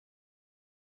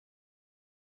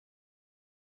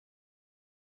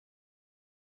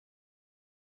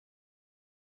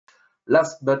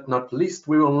Last but not least,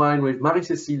 we're online with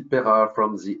Marie-Cécile Pera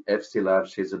from the FC Lab.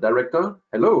 She's the director.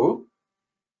 Hello.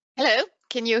 Hello,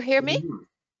 can you hear me?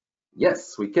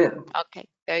 Yes, we can. Okay,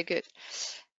 very good.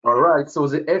 All right, so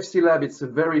the FC Lab, it's a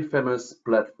very famous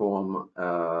platform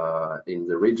in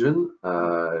the region,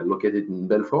 located in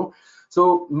Belfort.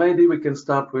 So maybe we can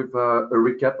start with a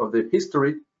recap of the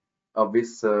history of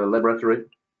this laboratory.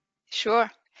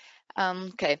 Sure.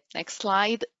 Okay, next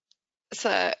slide.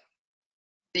 So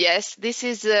yes, this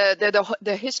is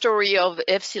the history of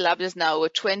FC Lab is now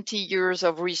 20 years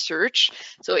of research.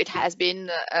 So it has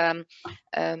been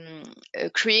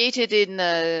created in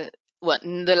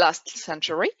in the last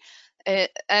century,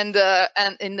 and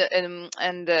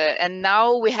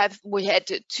now we had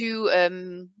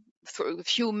two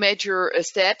few major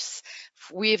steps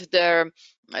with the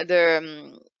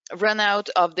run out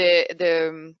of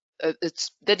the it's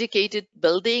dedicated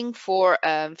building for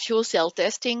fuel cell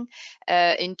testing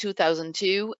in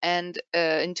 2002, and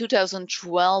in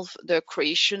 2012 the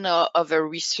creation of a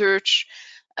research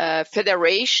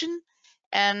federation,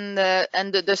 and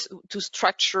to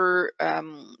structure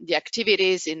the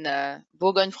activities in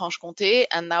Bourgogne-Franche-Comté.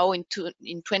 And now in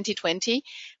 2020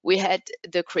 we had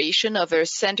the creation of a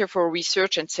Center for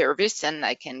Research and Service, and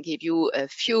I can give you a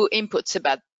few inputs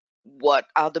about what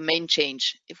are the main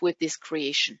change with this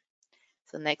creation.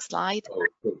 So next slide.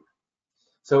 Okay.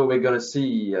 So we're going to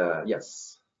see,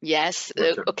 yes. Yes.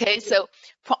 Okay. So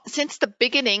since the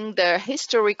beginning, the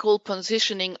historical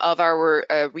positioning of our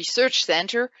research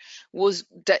center was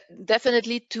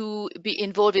definitely to be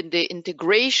involved in the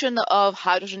integration of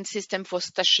hydrogen system for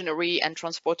stationary and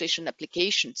transportation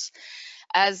applications.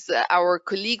 As our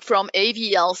colleague from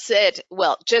AVL said,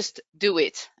 well, just do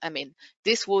it. I mean,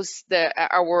 this was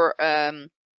our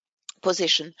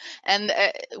position, and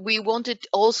we wanted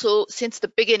also since the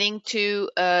beginning to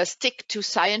stick to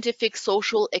scientific,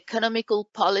 social, economical,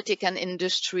 political and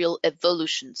industrial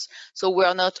evolutions. So we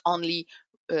are not only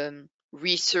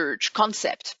research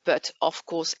concept, but of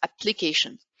course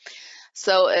application.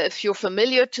 So if you're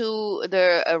familiar to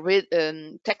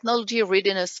the technology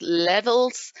readiness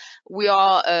levels, we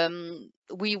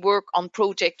work on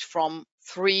project from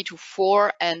 3 to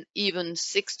 4 and even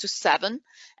 6 to 7,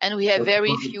 and we have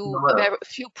very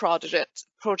few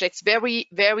projects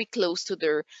very close to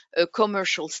the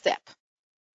commercial step.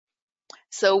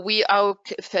 So our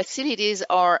facilities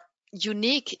are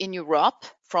unique in Europe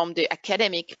from the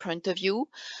academic point of view.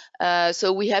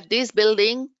 So we have this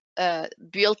building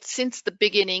built since the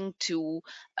beginning to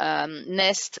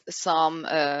nest some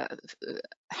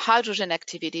hydrogen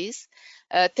activities,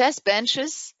 test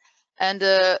benches, and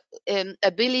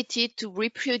ability to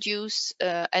reproduce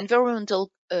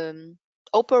environmental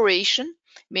operation,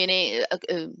 meaning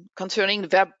concerning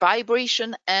the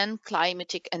vibration and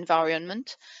climatic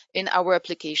environment in our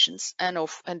applications, and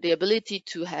the ability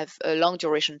to have a long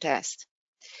duration test.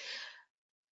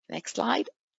 Next slide.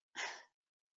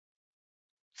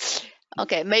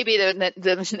 Okay, maybe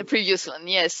the previous one.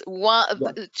 Yes,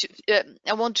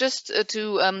 I want just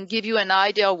to give you an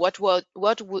idea of what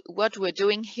we're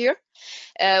doing here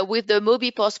with the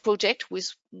MobiPost project,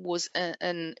 which was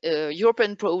an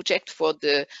European project for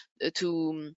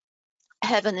to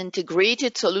have an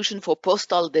integrated solution for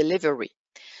postal delivery.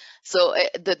 So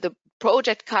the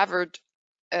project covered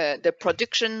the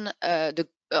production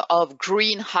of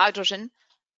green hydrogen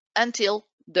until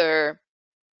the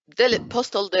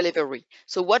postal delivery.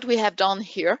 So what we have done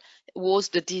here was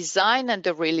the design and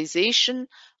the realization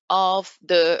of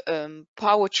the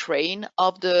powertrain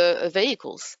of the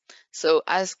vehicles. So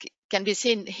as can be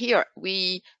seen here,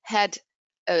 we had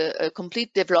a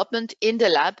complete development in the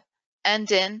lab, and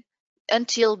then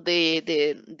until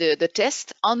the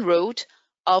test on road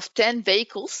of 10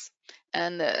 vehicles,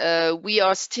 and we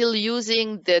are still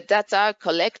using the data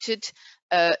collected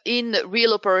in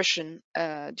real operation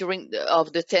during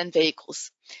of the 10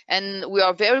 vehicles. And we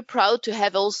are very proud to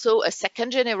have also a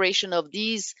second generation of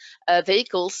these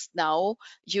vehicles now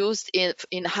used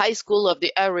in high school of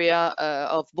the area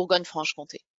of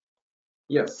Bourgogne-Franche-Comté.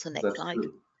 Yes, so next slide.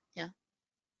 True. Yeah.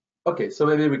 Okay, so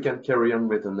maybe we can carry on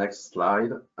with the next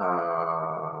slide.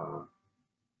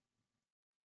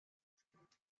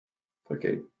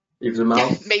 Okay. If the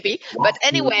mouse maybe, but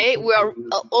anyway, we are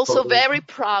also very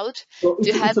proud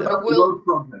to have a world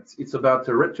project. It's about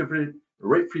a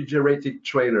refrigerated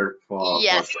trailer for.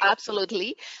 Yes,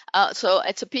 absolutely. So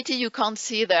it's a pity you can't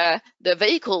see the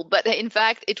vehicle, but in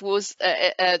fact, it was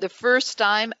the first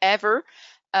time ever.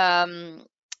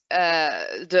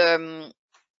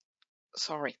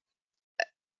 Sorry.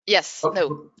 Yes, Okay.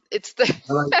 no, it's the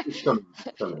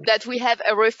that we have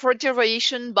a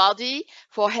refrigeration body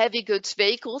for heavy goods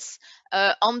vehicles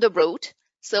on the road.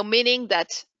 So meaning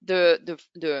that the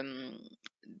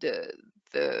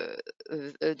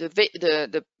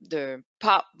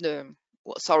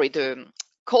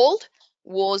cold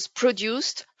was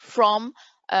produced from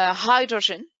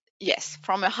hydrogen. Yes,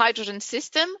 from a hydrogen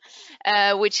system,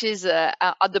 which is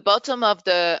at the bottom of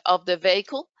the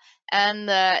vehicle, and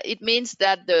it means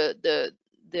that the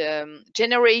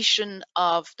generation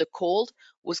of the cold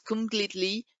was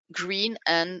completely green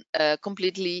and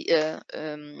completely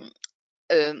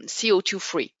CO2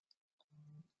 free.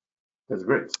 That's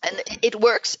great. And it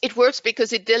works. It works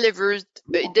because it delivers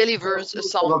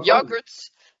some yogurts.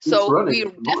 So we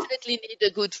definitely need a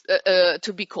good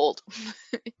to be cold.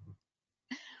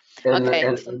 And, okay.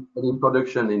 and in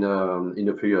production in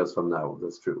a few years from now.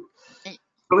 That's true. So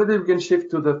maybe we can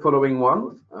shift to the following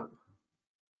one.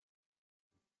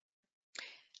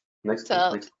 Next.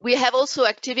 We have also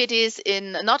activities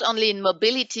in not only in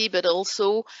mobility but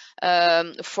also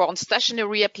for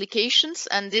stationary applications,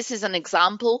 and this is an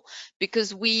example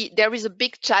because there is a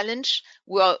big challenge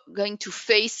we are going to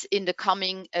face in the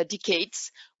coming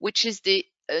decades, which is the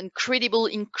incredible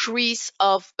increase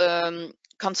of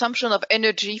consumption of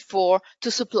energy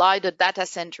to supply the data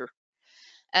center.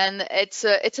 And it's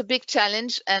a big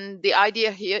challenge, and the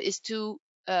idea here is to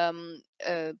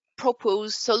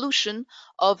propose solution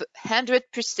of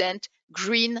 100%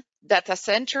 green data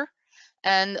center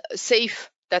and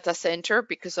safe data center,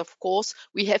 because of course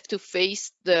we have to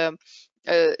face the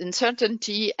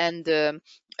uncertainty and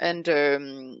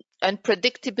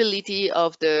unpredictability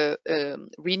of the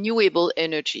renewable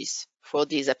energies for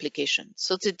these applications.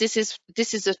 So this is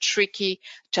a tricky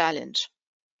challenge.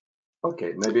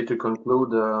 Okay, maybe to conclude.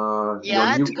 To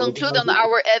conclude on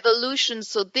our evolution.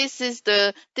 So this is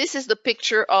the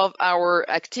picture of our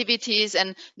activities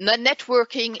and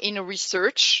networking in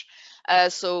research.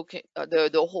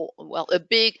 The whole, well, a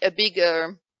big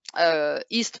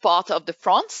east part of the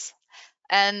France,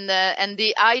 and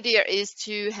the idea is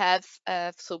to have.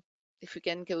 So if we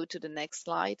can go to the next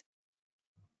slide.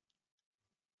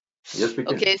 Yes, we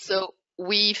can. Okay, so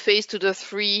we face to those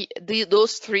three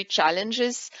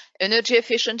challenges: energy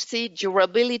efficiency,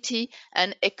 durability,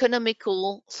 and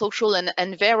economical, social, and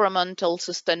environmental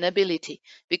sustainability.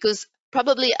 Because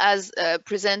probably as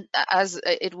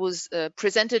it was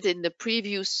presented in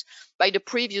by the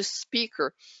previous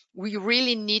speaker, we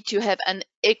really need to have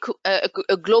a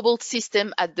global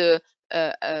system at the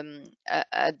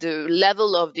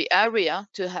level of the area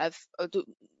to have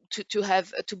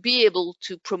to be able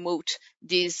to promote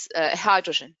this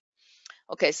hydrogen.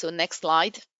 Okay, so next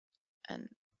slide. And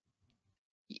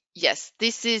yes,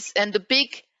 this is, and the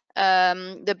big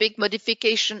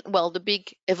modification, well, the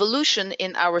big evolution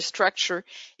in our structure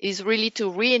is really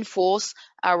to reinforce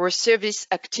our service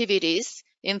activities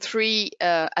in three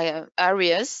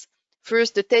areas.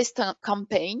 First, the test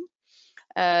campaign,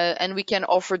 and we can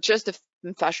offer just the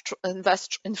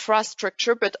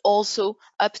infrastructure, but also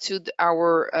up to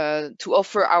to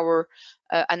offer our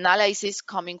analysis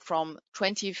coming from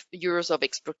 20 years of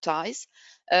expertise,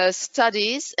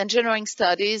 studies, engineering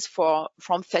studies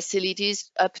from facilities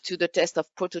up to the test of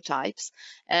prototypes,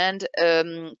 and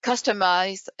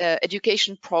customized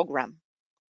education program.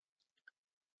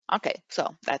 Okay,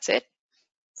 so that's it.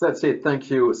 That's it. Thank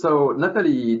you. So,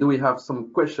 Nathalie, do we have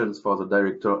some questions for the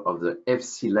director of the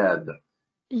FC Lab?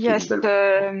 Yes,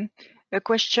 a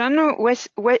question.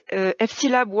 FC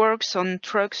Lab works on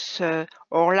trucks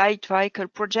or light vehicle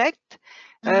project.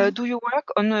 Do you work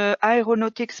on an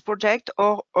aeronautics project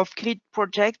or off-grid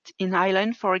project in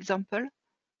Ireland, for example?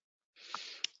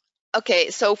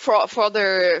 Okay, so for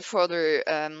the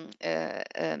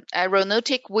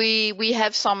aeronautic, we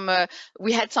have some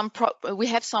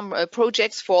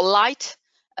projects for light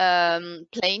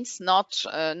planes, not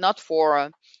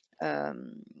for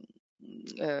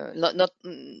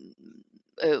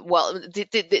well,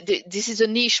 this is a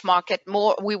niche market.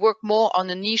 We work more on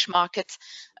a niche market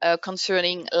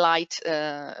concerning light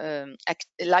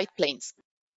planes.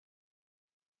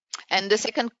 And the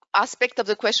second aspect of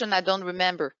the question, I don't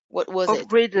remember. What was it?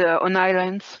 Off-grid on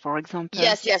islands, for example.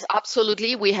 Yes,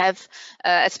 absolutely. We have,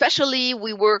 especially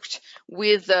we worked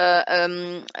with La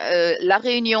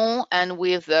Réunion and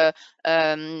with the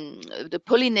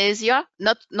Polynesia,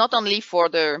 not only for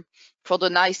the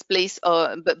nice place,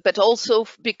 but also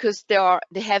because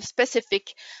they have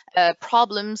specific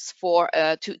problems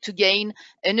to gain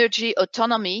energy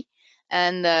autonomy.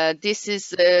 And this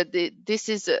is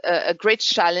a great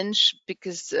challenge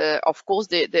because, of course,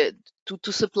 to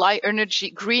to supply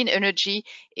energy, green energy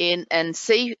and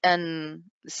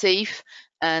safe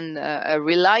and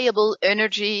reliable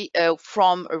energy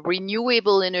from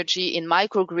renewable energy in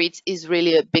microgrids is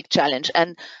really a big challenge.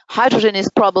 And hydrogen is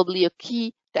probably a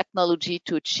key technology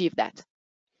to achieve that.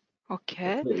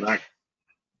 Okay. Nice.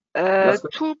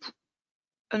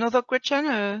 Another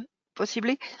question,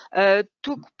 possibly.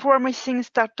 Two promising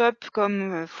startups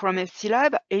come from FC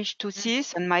Lab,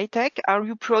 H2Cs and MyTech. Are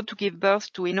you proud to give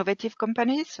birth to innovative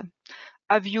companies?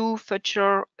 Have you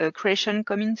future creation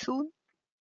coming soon?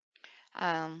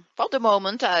 For the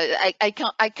moment,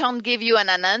 I can't give you an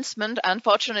announcement,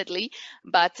 unfortunately,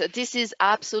 but this is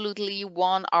absolutely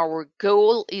our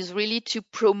goal is really to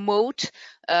promote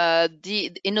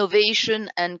the innovation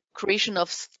and creation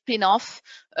of spin-off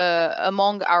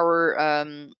among our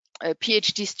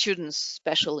PhD students,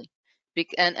 especially,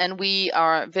 and we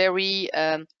are very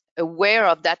aware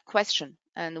of that question,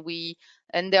 and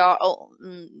there are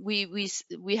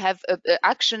we have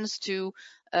actions to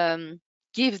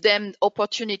give them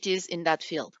opportunities in that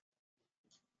field.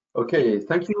 Okay,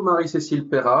 thank you, Marie-Cécile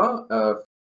Pera,